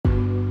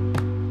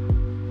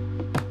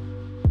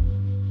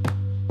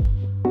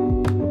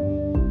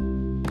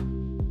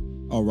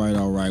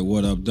All right.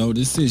 What up, though?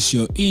 This is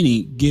your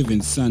Any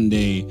Given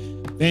Sunday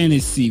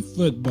fantasy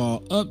football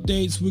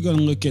updates. We're going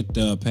to look at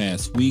the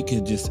past week.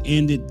 It just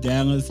ended.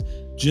 Dallas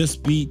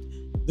just beat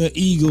the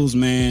Eagles,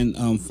 man.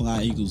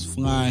 Fly, Eagles,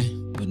 fly,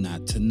 but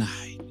not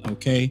tonight,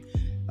 okay?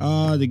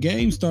 The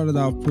game started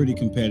off pretty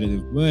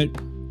competitive, but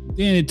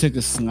then it took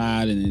a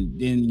slide, and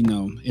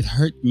then, it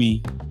hurt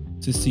me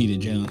to see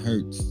that Jalen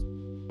Hurts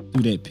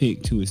threw that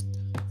pick to his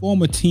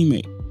former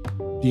teammate,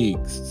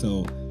 Diggs.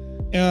 So,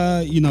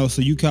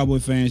 so you Cowboy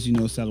fans,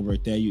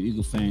 celebrate that. You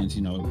Eagle fans,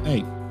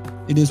 hey,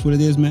 it is what it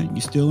is, man.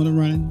 You're still in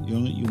the running. You're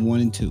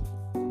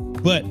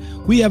 1-2. But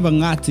we have a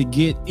lot to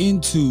get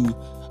into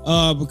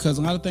because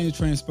a lot of things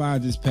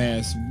transpired this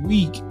past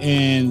week,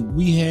 and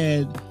we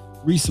had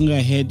recently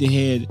a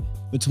head-to-head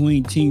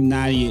between Team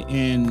Nadia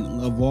and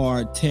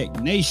LeVar Tech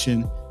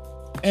Nation,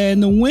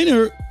 and the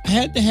winner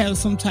had to have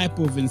some type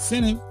of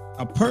incentive,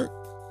 a perk,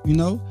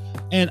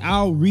 and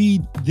I'll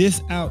read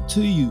this out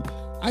to you.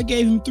 I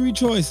gave him 3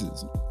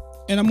 choices,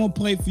 and I'm going to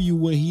play for you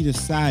what he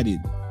decided,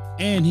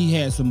 and he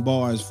had some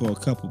bars for a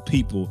couple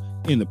people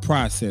in the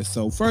process.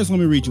 So first, let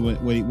me read you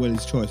what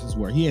his choices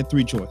were. He had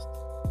 3 choices.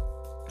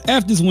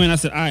 After this win, I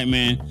said, all right,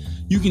 man,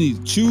 you can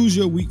either choose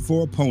your week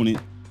 4 opponent,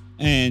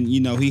 and,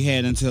 he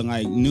had until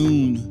like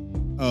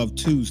noon of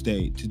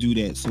Tuesday to do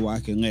that, so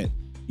I can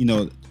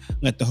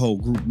let the whole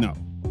group know.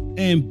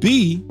 And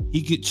B,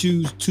 he could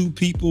choose 2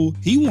 people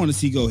he want to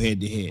see go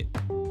head to head,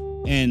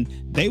 and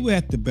they would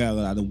have to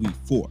battle out in week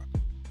 4.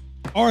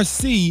 Or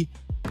C,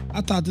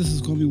 I thought this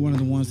was going to be one of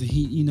the ones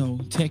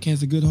that Tech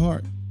has a good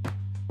heart.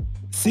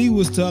 C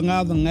was to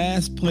allow the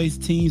last place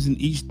teams in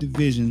each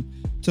division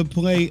to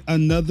play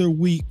another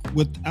week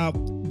without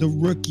the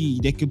rookie.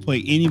 They could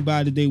play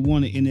anybody they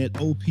wanted in that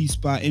OP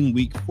spot in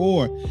week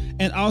 4.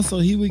 And also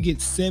he would get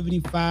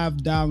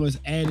 $75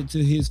 added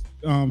to his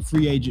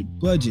free agent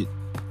budget.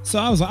 So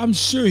I was like, I'm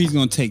sure he's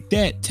going to take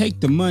that,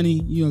 take the money,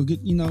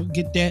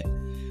 get that,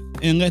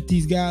 and let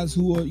these guys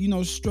who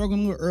are,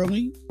 struggling a little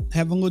early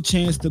have a little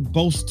chance to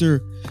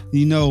bolster,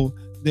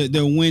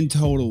 their win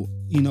total,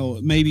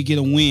 maybe get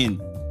a win.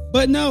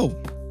 But no,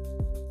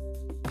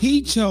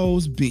 he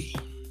chose B.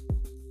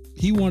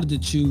 He wanted to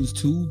choose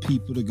 2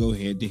 people to go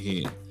head to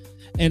head.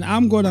 And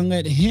I'm going to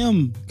let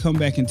him come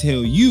back and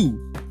tell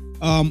you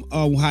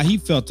how he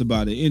felt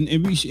about it.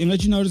 And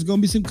let you know there's going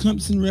to be some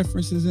Clemson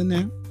references in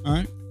there. All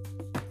right.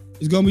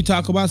 He's going to be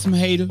talking about some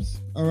haters.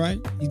 All right.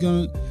 He's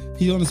going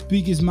to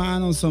speak his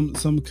mind on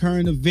some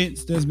current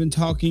events that's been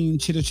talking and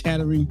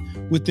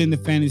chitter-chattering within the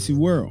fantasy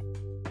world.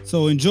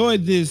 So enjoy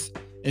this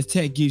as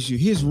Tech gives you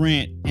his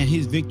rant and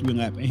his victory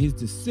lap and his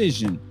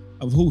decision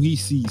of who he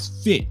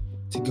sees fit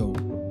to go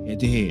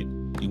head-to-head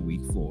in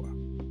week 4.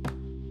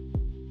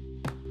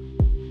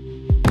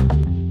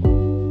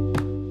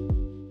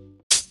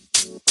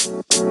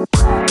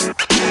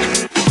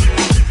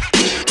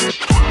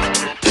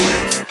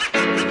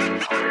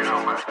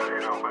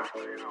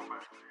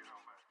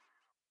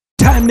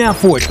 Time now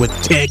for it with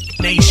Tech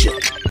Nation.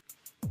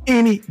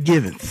 Any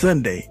Given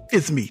Sunday,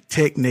 it's me,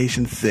 Tech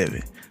Nation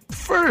 7, the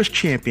first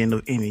champion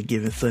of Any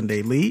Given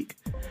Sunday League.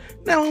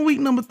 Now in week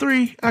number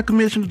 3, our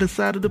commissioner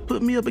decided to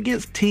put me up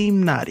against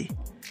Team Naughty.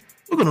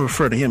 We're going to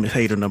refer to him as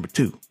hater number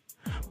 2.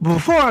 But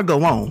before I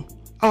go on,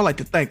 I would like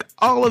to thank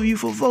all of you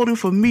for voting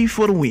for me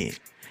for the win.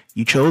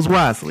 You chose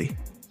wisely.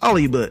 All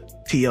of you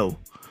but T.O.,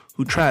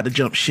 who tried to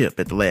jump ship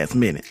at the last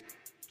minute.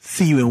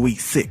 See you in week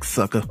 6,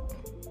 sucker.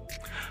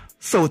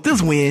 So with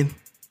this win,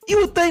 you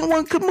would think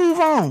one could move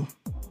on.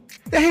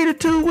 The hater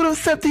 2 would have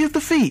accepted his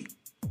defeat.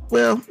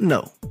 Well,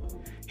 no.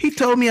 He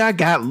told me I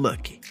got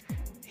lucky.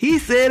 He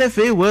said if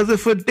it wasn't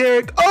for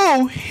Derek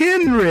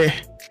Henry.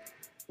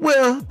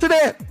 Well, to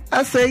that,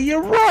 I say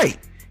you're right.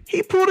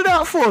 He pulled it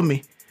out for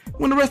me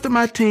when the rest of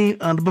my team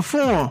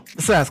underperformed,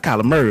 besides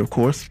Kyler Murray, of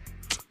course.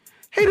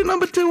 Hater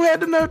number 2 had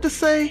the nerve to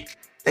say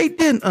they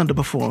didn't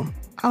underperform.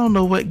 I don't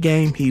know what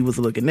game he was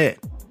looking at.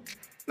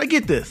 Now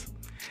get this.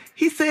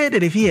 He said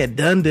that if he had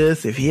done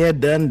this, if he had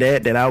done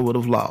that, that I would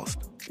have lost.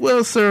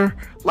 Well, sir,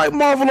 like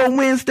Marvel on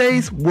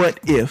Wednesdays, what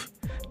if?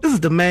 This is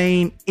the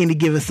main Any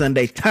Given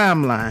Sunday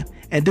timeline,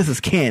 and this is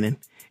canon.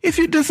 If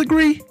you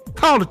disagree,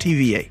 call the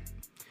TVA.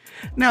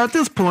 Now at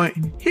this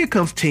point, here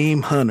comes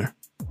Team Hunter,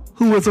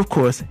 who is of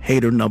course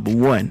hater number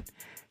 1.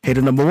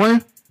 Hater number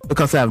 1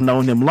 because I've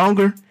known him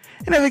longer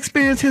and have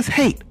experienced his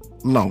hate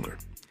longer.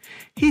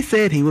 He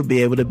said he would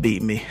be able to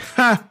beat me.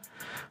 Ha!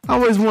 I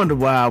always wondered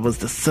why I was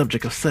the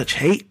subject of such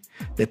hate,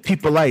 that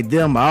people like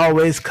them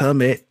always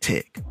come at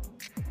Tech.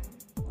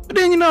 But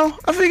then,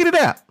 I figured it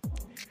out.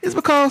 It's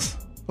because,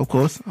 of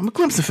course, I'm a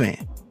Clemson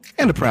fan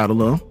and a proud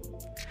alum.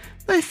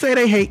 They say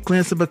they hate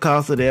Clemson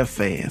because of their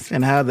fans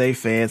and how they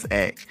fans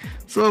act.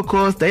 So, of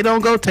course, they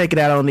don't go take it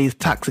out on these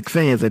toxic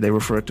fans that they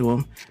refer to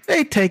them.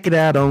 They take it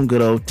out on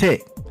good old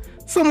Tech.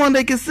 Someone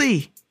they can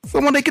see.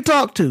 Someone they can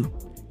talk to.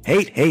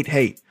 Hate, hate,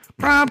 hate.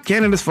 Prime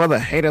candidates for the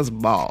haters'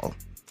 ball.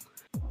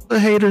 The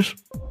haters,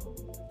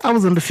 I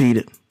was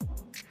undefeated.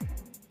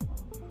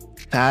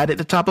 Tied at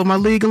the top of my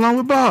league along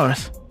with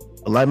Bars.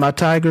 But like my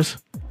Tigers,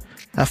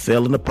 I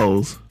fell in the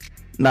polls.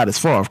 Not as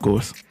far, of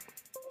course.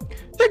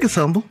 think it's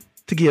humble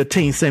to give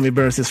Team Sammy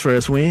Burns his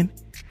first win.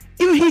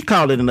 Even he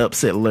called it an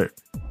upset alert.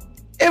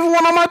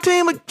 Everyone on my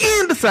team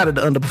again decided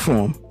to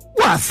underperform.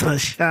 Why,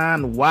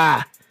 sunshine?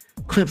 Why?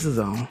 Clemson's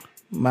on.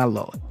 My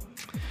Lord.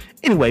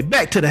 Anyway,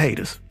 back to the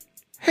haters.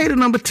 Hater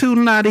number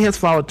 290 has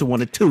fallen to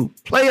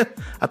 1-2. Player,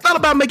 I thought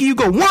about making you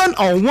go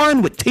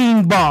 1-on-1 with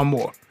Team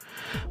Barmore.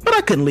 But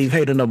I couldn't leave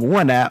hater number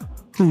 1 out,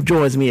 who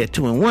joins me at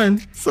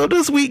 2-1. So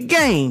this week's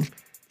game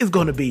is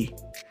going to be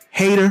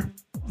hater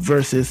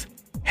versus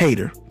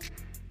hater.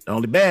 The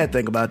only bad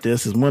thing about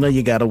this is one of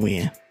you got to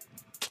win.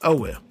 Oh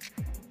well.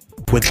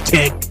 With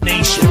Tech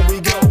Nation. Here we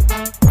go.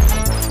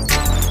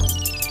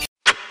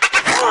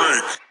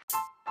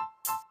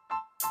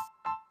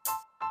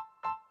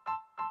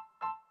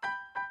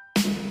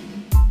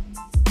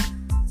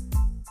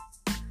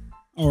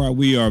 All right,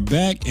 we are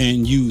back,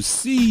 and you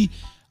see,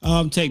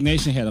 Tech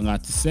Nation had a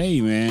lot to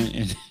say, man.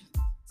 And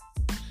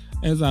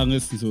as I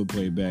listened to it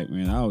play back,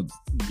 man,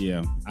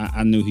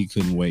 I knew he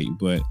couldn't wait.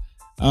 But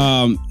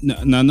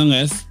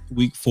nonetheless,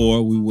 week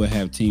 4, we will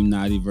have Team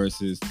Naughty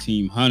versus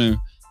Team Hunter.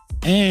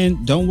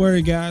 And don't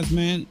worry, guys,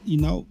 man,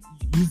 you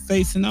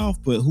facing off,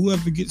 but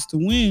whoever gets to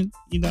win,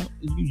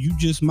 you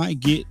just might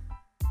get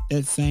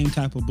that same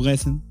type of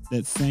blessing,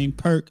 that same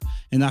perk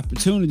and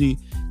opportunity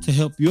to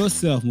help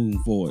yourself moving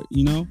forward,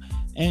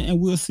 and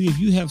we'll see if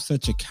you have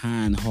such a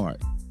kind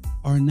heart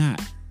or not.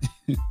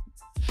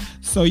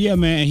 So yeah,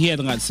 man, he had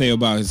a lot to say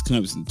about his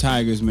Clemson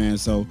Tigers, man.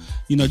 So,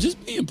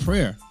 just be in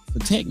prayer for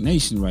Tech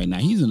Nation right now.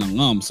 He's an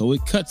alum, so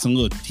it cuts a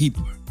little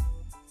deeper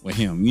with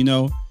him,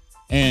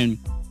 and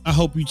I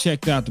hope you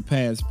checked out the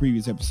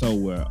previous episode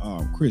where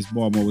Chris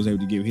Barmore was able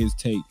to give his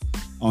take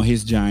on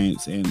his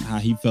Giants and how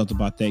he felt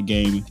about that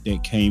game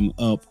that came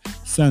up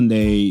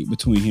Sunday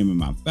between him and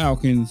my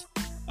Falcons.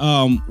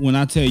 When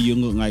I tell you it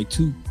looked like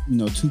two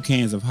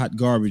cans of hot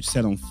garbage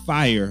set on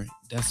fire,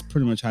 that's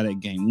pretty much how that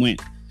game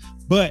went.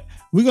 But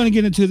we're going to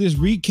get into this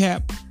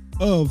recap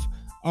of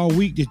our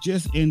week that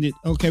just ended.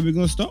 Okay, we're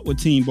going to start with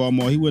Team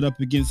Baltimore. He went up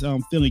against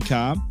Philly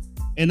Cobb.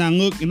 And I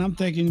look and I'm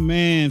thinking,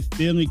 man,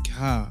 Philly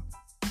Cobb.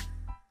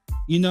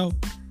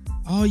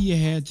 All you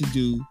had to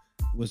do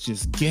was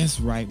just guess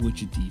right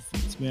with your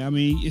defense, man. I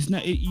mean, it's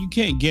not, you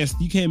can't guess,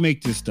 you can't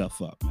make this stuff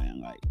up,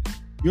 man. Like,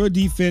 your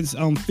defense,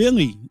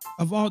 Philly,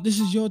 this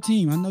is your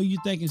team. I know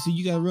you're thinking, so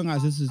you got to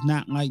realize this is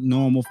not like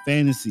normal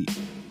fantasy.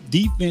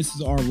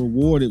 Defenses are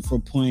rewarded for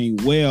playing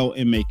well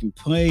and making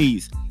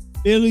plays.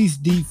 Philly's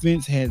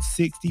defense had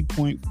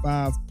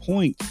 60.5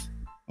 points,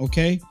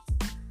 okay?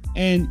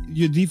 And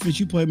your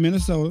defense, you play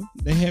Minnesota,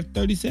 they have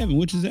 37,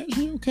 which is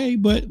actually okay.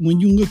 But when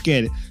you look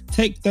at it,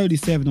 take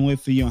 37 away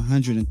for your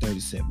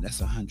 137. That's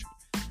 100.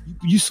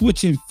 You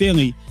switch in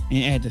Philly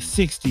and add the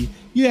 60.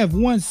 You have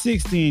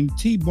 160, and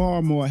T.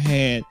 Barmore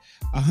had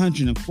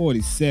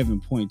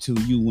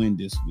 147.2. You win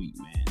this week,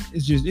 man.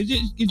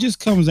 It just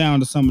comes down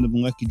to some of the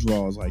lucky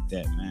draws like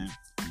that, man.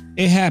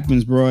 It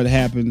happens, bro. It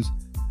happens.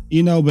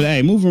 But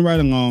hey, moving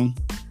right along.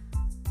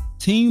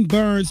 Team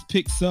Burns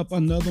picks up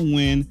another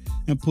win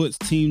and puts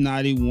Team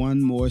Naughty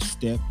one more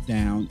step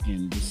down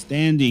in the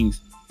standings.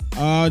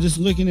 Just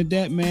looking at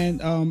that, man,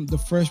 the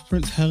Fresh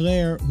Prince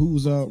Hilaire,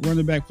 who's a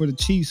running back for the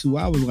Chiefs, who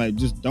I was like,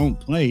 just don't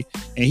play.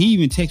 And he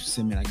even texted me and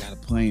said, man, I got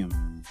to play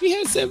him. He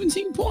had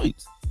 17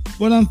 points.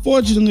 But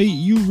unfortunately,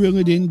 you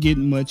really didn't get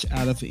much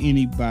out of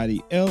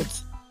anybody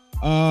else.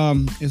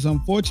 It's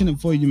unfortunate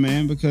for you,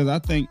 man, because I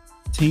think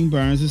Team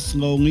Burns has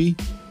slowly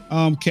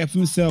kept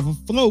himself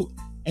afloat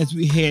as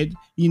we head,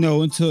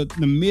 into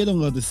the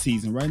middle of the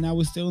season. Right now,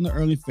 we're still in the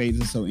early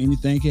phases, so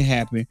anything can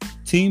happen.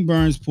 Team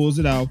Burns pulls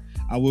it off.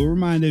 I will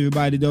remind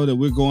everybody, though, that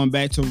we're going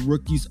back to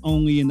rookies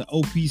only in the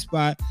OP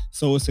spot.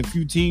 So it's a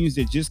few teams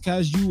that just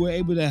because you were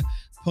able to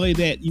play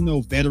that,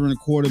 veteran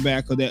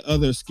quarterback or that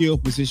other skill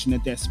position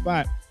at that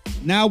spot,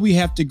 now we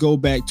have to go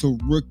back to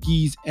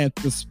rookies at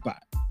the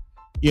spot.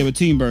 Yeah, but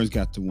Team Burns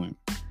got to win.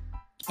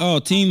 Oh,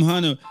 Team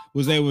Hunter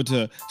was able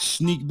to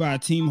sneak by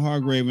Team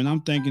Hargrave, and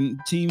I'm thinking,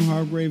 Team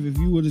Hargrave, if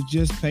you would have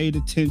just paid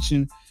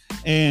attention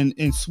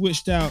and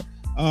switched out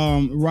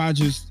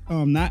Rodgers,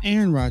 not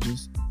Aaron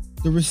Rodgers,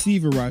 the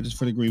receiver Rodgers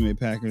for the Green Bay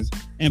Packers,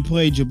 and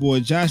played your boy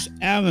Josh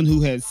Allen,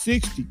 who had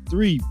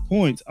 63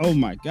 points. Oh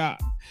my God.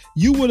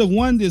 You would have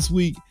won this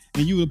week,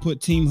 and you would have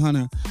put Team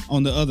Hunter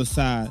on the other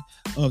side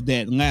of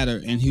that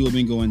ladder, and he would have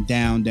been going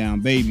down,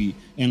 baby,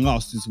 and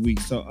lost this week.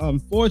 So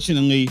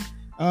unfortunately,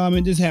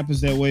 it just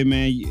happens that way,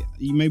 man.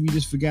 You maybe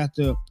just forgot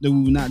that we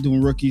were not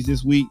doing rookies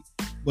this week,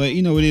 but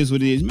it is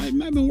what it is. Might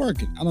have been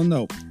working. I don't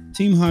know.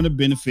 Team Hunter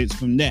benefits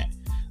from that.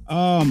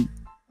 My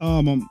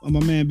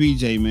man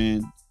BJ,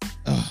 man.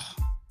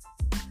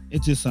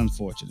 It's just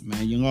unfortunate,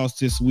 man. You lost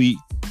this week.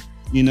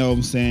 You know what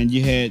I'm saying?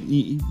 You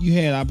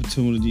had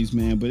opportunities,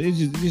 man, but it's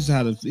just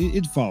how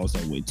it falls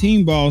that way.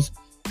 Team Boss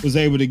was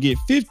able to get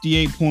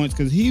 58 points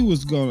because he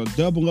was going to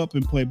double up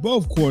and play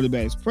both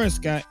quarterbacks,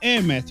 Prescott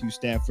and Matthew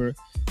Stafford.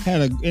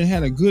 Had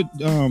a good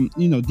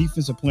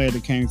defensive player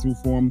that came through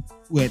for him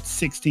who had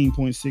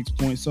 16.6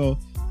 points. So,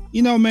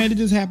 man, it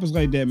just happens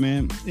like that,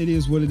 man. It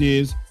is what it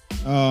is.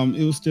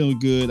 It was still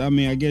good. I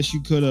mean, I guess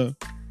you could have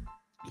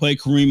play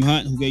Kareem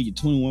Hunt, who gave you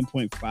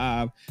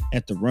 21.5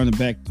 at the running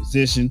back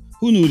position.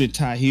 Who knew that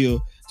Tyreek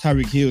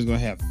Hill was going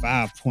to have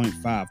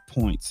 5.5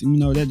 points? You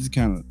know, that just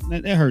kind of,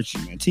 that hurts you,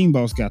 man. Team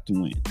Boss got the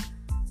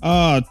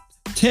win.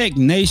 Tech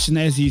Nation,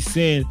 as he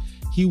said,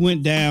 he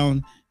went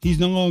down. He's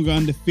no longer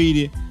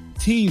undefeated.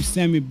 Team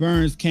Sammy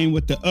Burns came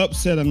with the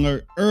upset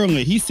alert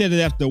early. He said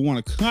it after 1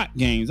 o'clock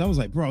games. I was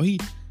like, bro, he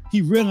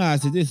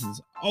realized that this is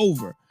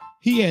over.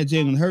 He had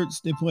Jalen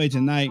Hurts. They played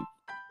tonight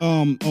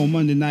on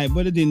Monday night,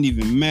 but it didn't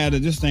even matter.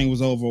 This thing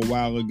was over a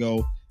while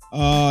ago.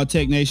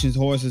 Tech Nation's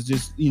horses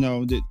just, you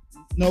know,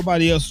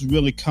 nobody else was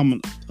really coming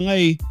to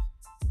play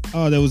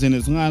that was in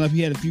his lineup.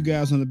 He had a few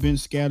guys on the bench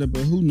scattered,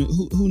 but who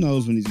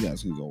knows when these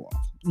guys can go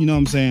off. You know what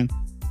I'm saying?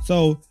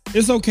 So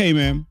it's okay,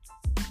 man.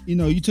 You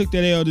know, you took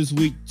that L this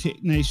week,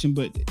 Tech Nation,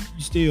 but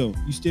you still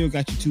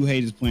got your 2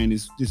 haters playing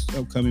this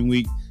upcoming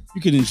week. You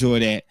can enjoy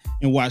that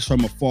and watch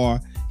from afar.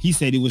 He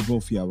said it was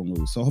both of y'all gonna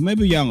lose. So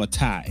maybe y'all gonna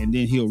tie, and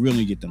then he'll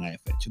really get the laugh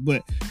at you.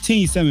 But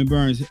Team Sammy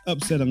Burns,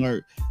 upset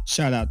alert.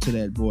 Shout out to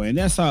that boy. And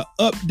that's our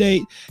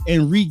update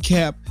and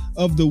recap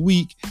of the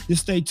week.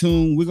 Just stay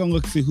tuned. We're gonna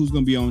look to see who's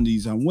gonna be on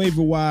these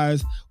waiver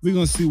wires. We're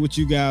gonna see what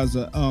you guys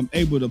are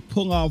able to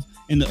pull off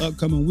in the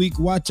upcoming week.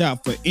 Watch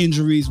out for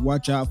injuries.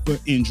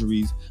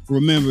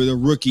 Remember, the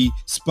rookie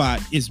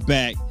spot is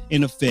back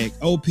in effect.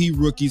 OP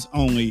rookies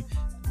only.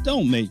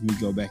 Don't make me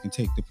go back and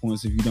take the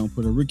points if you don't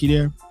put a rookie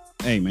there.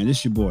 Hey, man,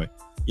 this your boy.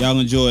 Y'all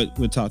enjoy it.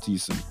 We'll talk to you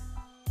soon.